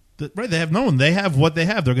them? Right, they have no one. They have what they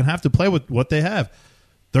have. They're going to have to play with what they have.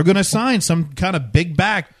 They're going to sign some kind of big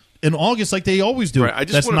back in August like they always do. Right,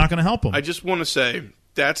 that's not going to help them. I just want to say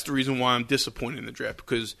that's the reason why I'm disappointed in the draft,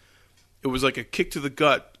 because it was like a kick to the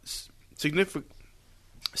gut,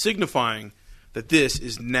 signifying that this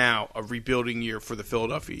is now a rebuilding year for the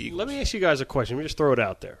Philadelphia Eagles. Let me ask you guys a question. Let me just throw it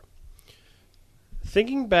out there.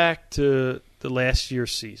 Thinking back to the last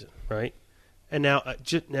year's season, right? And now,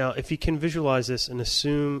 if you can visualize this and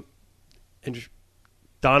assume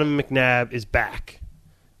Donovan McNabb is back,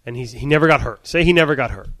 and he never got hurt. Say he never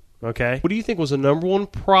got hurt, okay? What do you think was the number one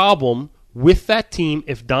problem with that team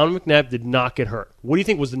if Donovan McNabb did not get hurt? What do you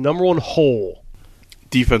think was the number one hole?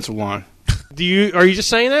 Defensive line. Are you just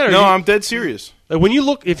saying that? No, I'm dead serious. Like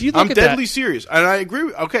I'm deadly serious, and I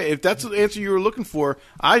agree. Okay, if that's the answer you were looking for,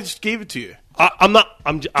 I just gave it to you.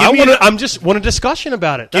 I'm just want a discussion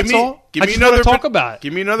about it. That's all. I just want to talk about it.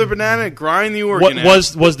 Give me another banana and grind the organ.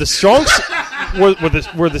 Was the strong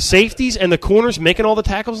were the safeties and the corners making all the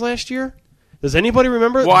tackles last year? Does anybody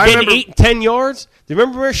remember? Well, getting 8 and 10 yards. Do you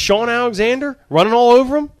remember Sean Alexander running all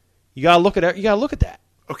over him? You got to look at that. You got to look at that.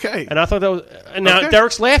 Okay. And I thought that was. And now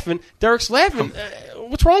Derek's laughing.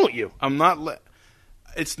 What's wrong with you? I'm not.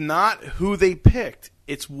 It's not who they picked.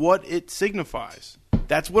 It's what it signifies.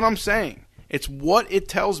 That's what I'm saying. It's what it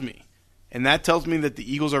tells me, and that tells me that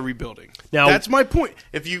the Eagles are rebuilding. Now, that's my point.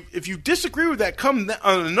 If you disagree with that, come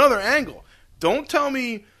on another angle. Don't tell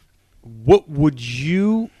me. What would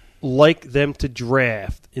you like them to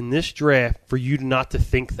draft in this draft for you not to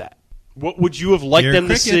think that? What would you have liked them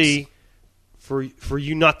to see for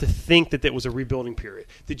you not to think that was a rebuilding period?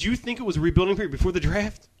 Did you think it was a rebuilding period before the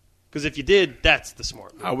draft? Because if you did, that's the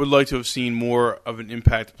smart move. I would like to have seen more of an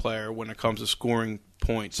impact player when it comes to scoring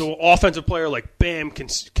points. So, an offensive player like Bam can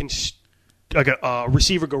like a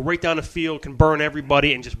receiver go right down the field, can burn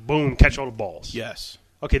everybody, and just boom, catch all the balls. Yes.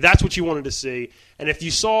 Okay, that's what you wanted to see. And if you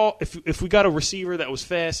saw, if we got a receiver that was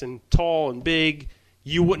fast and tall and big,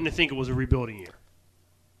 you wouldn't think it was a rebuilding year.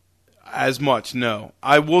 As much, no.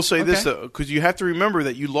 I will say this, though, because you have to remember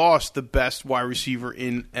that you lost the best wide receiver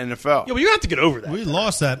in NFL. Yeah, but you have to get over that. We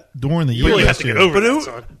lost that during the year. You really have to get over that,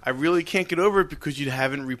 son. I really can't get over it because you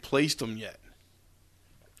haven't replaced him yet.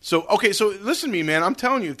 So listen to me, man. I'm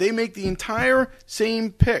telling you, if they make the entire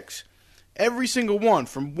same picks, every single one,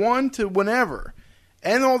 from 1 to whenever,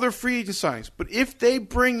 and all their free agent signings, but if they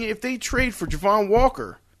trade for Javon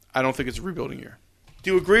Walker, I don't think it's a rebuilding year.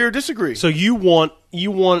 Do you agree or disagree? So you want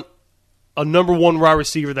a number one wide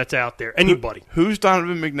receiver that's out there. Anybody. Who's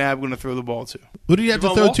Donovan McNabb going to throw the ball to? Who did he have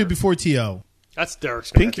to throw to before T.O.? That's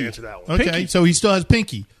Derek's going to answer that one. Okay, Pinky. So he still has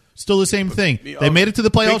Pinky. Still the same thing. They made it to the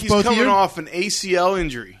playoffs Pinky's both years. coming off an ACL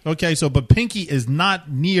injury. Okay, but Pinky is not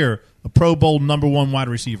near a Pro Bowl number one wide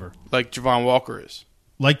receiver. Like Javon Walker is.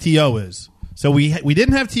 Like T.O. is. So we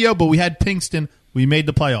didn't have T.O., but we had Pinkston. We made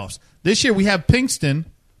the playoffs. This year we have Pinkston.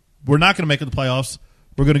 We're not going to make it to the playoffs.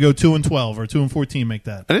 we're going to go 2-12 or 2-14. Make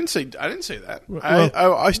that. I didn't say that. Well,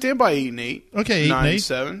 I stand by 8-8. Okay,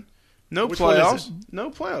 9-7. No Which one is playoffs. it? No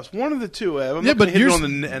playoffs. One of the two, Ev. I'm Yeah, not but going to hit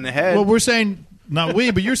you're it on the head. Well, we're saying not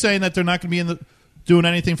we, but you're saying that they're not going to be doing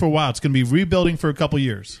anything for a while. It's going to be rebuilding for a couple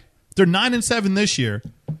years. They're 9-7 this year.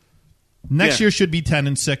 Next year should be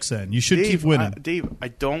 10-6. Then you should keep winning. Dave, I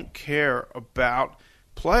don't care about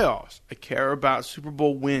playoffs. I care about Super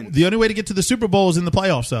Bowl wins. The only way to get to the Super Bowl is in the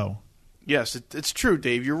playoffs, though. Yes, it's true,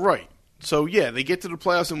 Dave. You're right. So yeah, they get to the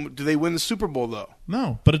playoffs, and do they win the Super Bowl though?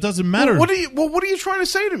 No, but it doesn't matter. What are you trying to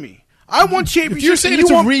say to me? I want championships. If you're saying and it's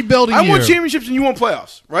you a want, rebuilding I want year. championships, and you want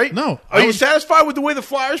playoffs, right? No, Are you satisfied with the way the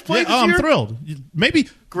Flyers played this year? I'm thrilled. Maybe.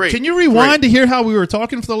 Great. Can you rewind Great. to hear how we were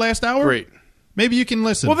talking for the last hour? Great. Maybe you can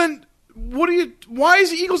listen. Well, then, why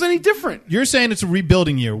is the Eagles any different? You're saying it's a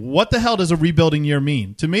rebuilding year. What the hell does a rebuilding year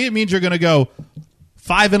mean? To me, it means you're going to go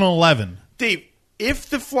 5-11. Dave, if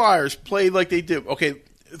the Flyers play like they did, okay,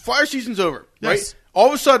 Flyer season's over, right? Yes. All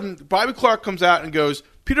of a sudden, Bobby Clark comes out and goes,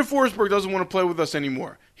 Peter Forsberg doesn't want to play with us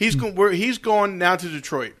anymore. He's gone now to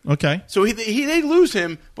Detroit. Okay. So they lose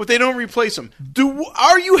him, but they don't replace him.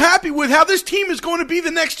 Are you happy with how this team is going to be the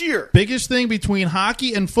next year? Biggest thing between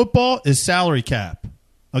hockey and football is salary cap.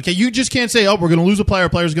 Okay, you just can't say, oh, we're going to lose a player. A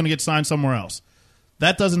player's going to get signed somewhere else.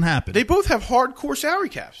 That doesn't happen. They both have hardcore salary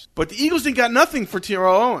caps, but the Eagles didn't got nothing for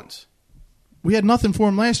Terrell Owens. We had nothing for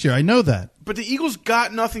him last year. I know that. But the Eagles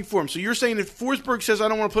got nothing for him. So you're saying if Forsberg says, I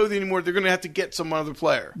don't want to play with you anymore, they're going to have to get some other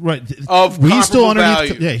player. Right. Of he's still comparable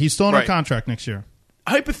underneath. value. Yeah, he's still under Right. contract next year.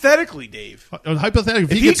 Hypothetically, Dave. Hypothetically,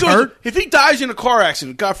 if he gets hurt, if he dies in a car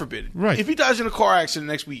accident, God forbid. Right. If he dies in a car accident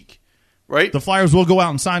next week, right? the Flyers will go out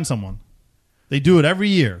and sign someone. They do it every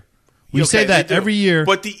year. We say that they do. every year.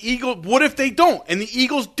 But the Eagles, what if they don't? And the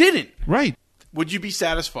Eagles didn't. Right. Would you be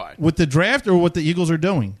satisfied? With the draft or what the Eagles are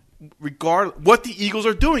doing? What the Eagles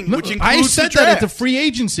are doing, which includes I said the draft. that at the free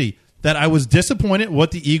agency, that I was disappointed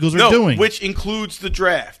what the Eagles are doing. which includes the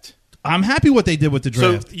draft. I'm happy what they did with the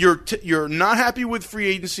draft. So you're not happy with free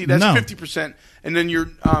agency. That's No. 50%, and then you're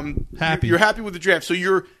Happy. You're happy with the draft. So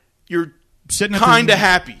you're Sitting at kind the- of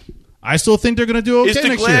happy. I still think they're going to do okay Is the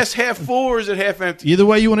next glass year. half full or is it half empty? Either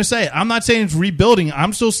way you want to say it. I'm not saying it's rebuilding.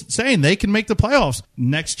 I'm still saying they can make the playoffs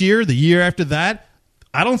next year, the year after that.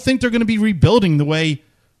 I don't think they're going to be rebuilding the way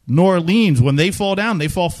New Orleans, when they fall down, they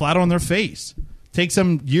fall flat on their face. Takes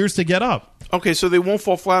them years to get up. Okay, so they won't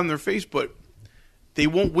fall flat on their face, but they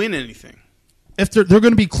won't win anything. If they're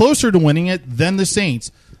going to be closer to winning it than the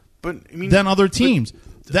Saints, But I mean, than other teams.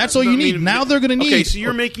 That's all you need. Now they're going to need. Okay, so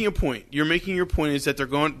you're making a point. You're making your point is that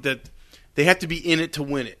that they have to be in it to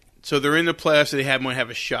win it. So they're in the playoffs, so they might have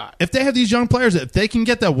a shot. If they have these young players, if they can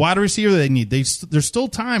get that wide receiver they need, there's still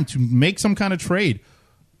time to make some kind of trade.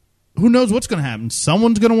 Who knows what's going to happen?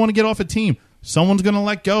 Someone's going to want to get off a team. Someone's going to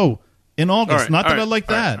let go in August. Not that I like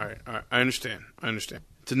that. All right. I understand.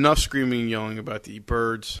 It's enough screaming and yelling about the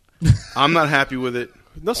birds. I'm not happy with it.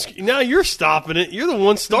 Now you're stopping it. You're the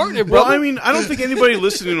one starting it, Well, brother. I mean, I don't think anybody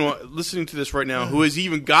listening to this right now who has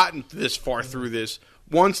even gotten this far through this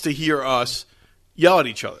wants to hear us yell at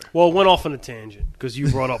each other. Well, it went off on a tangent because you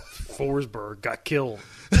brought up Forsberg got killed.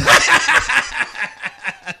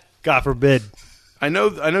 God forbid. I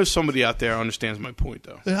know somebody out there understands my point,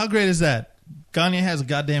 though. How great is that? Gagne has a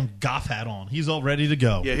goddamn Goff hat on. He's all ready to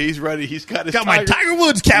go. Yeah, he's ready. He's got his My Tiger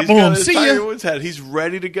Woods cap he's got on. his See Tiger ya. Woods hat. He's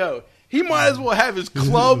ready to go. He might as well have his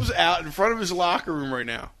clubs out in front of his locker room right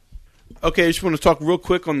now. Okay, I just want to talk real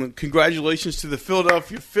quick on the congratulations to the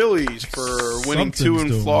Philadelphia Phillies for winning Something's 2 in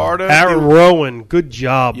doing Florida. Aaron Rowan, good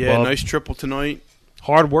job, Yeah, bub. nice triple tonight.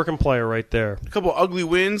 Hard-working player right there. A couple ugly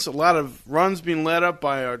wins, a lot of runs being led up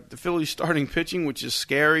by the Phillies starting pitching, which is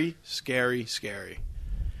scary, scary, scary.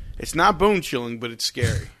 It's not bone-chilling, but it's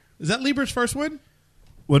scary. Is that Lieber's first win?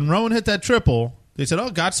 When Rowan hit that triple, they said, "Oh,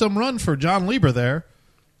 got some run for John Lieber there."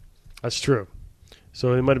 That's true.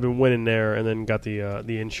 So they might have been winning there and then got the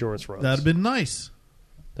insurance runs. That'd have been nice.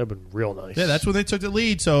 That'd been real nice. Yeah, that's when they took the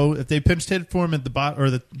lead. So if they pinched hit for him at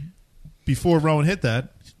the before Rowan hit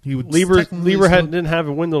that, he would. Lieber technically didn't have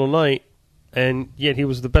a win tonight, and yet he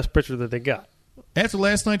was the best pitcher that they got. After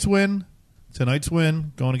last night's win, tonight's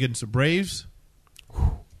win, going against the Braves.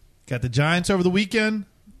 Got the Giants over the weekend.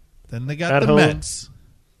 Then they got At the home. Mets.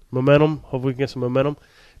 Momentum. Hopefully we can get some momentum.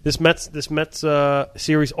 This Mets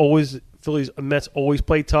series Mets always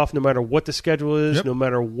play tough, no matter what the schedule is, Yep. no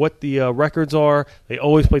matter what the records are. They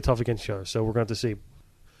always play tough against each other. So we're going to have to see.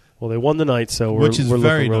 Well, they won tonight, so we're Which is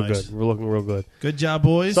very looking real nice. good. We're looking real good. Good job,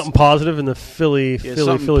 boys. Something positive in the Philly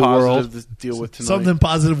Something world. positive to deal with tonight. Something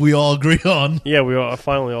positive we all agree on. Yeah, we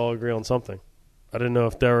finally all agree on something. I didn't know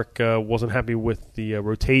if Derek wasn't happy with the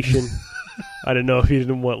rotation I didn't know if you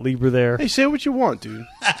didn't want Lieber there. Hey, say what you want, dude.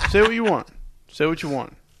 Say what you want. Say what you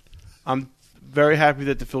want. I'm very happy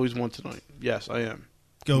that the Phillies won tonight. Yes, I am.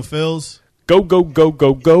 Go Phils. Go, go, go,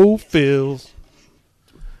 go, go, Phils.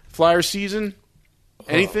 Flyer season?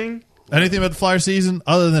 Anything? Anything about the Flyer season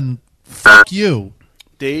other than fuck you?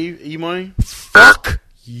 Dave, E-Money? Fuck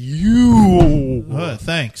you.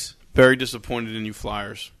 Thanks. Very disappointed in you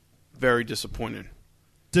Flyers. Very disappointed.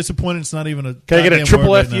 Disappointed it's not even a Can I get a goddamn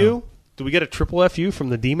triple word FU? right now. Do we get a triple FU from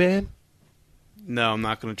the D-Man? No, I'm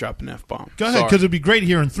not going to drop an F-bomb. Go ahead, because it'd be great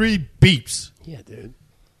hearing 3 beeps. Yeah, dude.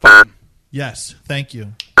 Fuck 'em. Yes, thank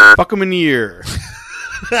you. Fuck 'em in the ear.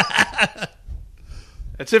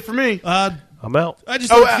 That's it for me. I'm out. I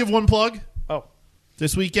just like to give one plug. Oh.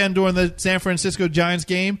 This weekend during the San Francisco Giants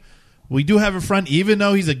game, we do have a friend, even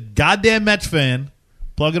though he's a goddamn Mets fan,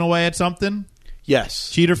 plugging away at something.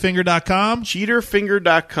 Yes. Cheaterfinger.com.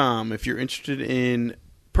 Cheaterfinger.com. If you're interested in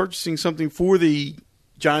purchasing something for the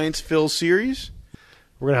Giants-Phil series,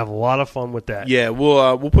 We're going to have a lot of fun with that. yeah,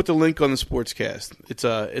 we'll put the link on the Sportscast.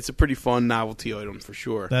 It's a pretty fun novelty item for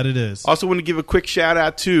sure. That it is. Also want to give a quick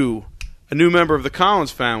shout-out to a new member of the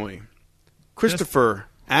Collins family. Christopher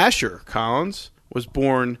Asher Collins was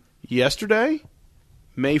born yesterday,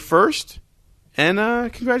 May 1st.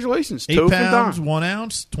 And congratulations. 8 Toph and pounds, Don. 1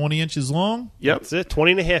 ounce, 20 inches long. Yep. That's it.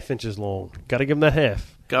 20.5 inches long. Got to give him that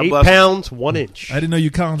half. God 8 bless him. pounds, 1 inch. I didn't know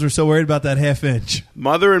you Collins were so worried about that half inch.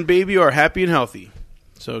 Mother and baby are happy and healthy.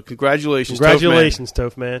 So congratulations, Congratulations,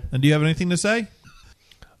 Toph man. And do you have anything to say?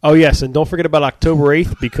 Oh, yes, and don't forget about October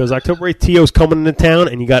 8th, because October 8th, T.O.'s coming into town,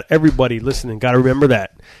 and you got everybody listening. Got to remember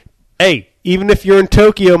that. Hey, even if you're in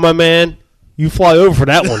Tokyo, my man, you fly over for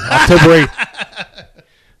that one, October 8th.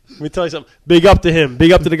 Let me tell you something. Big up to him.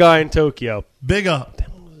 Big up to the guy in Tokyo. Big up.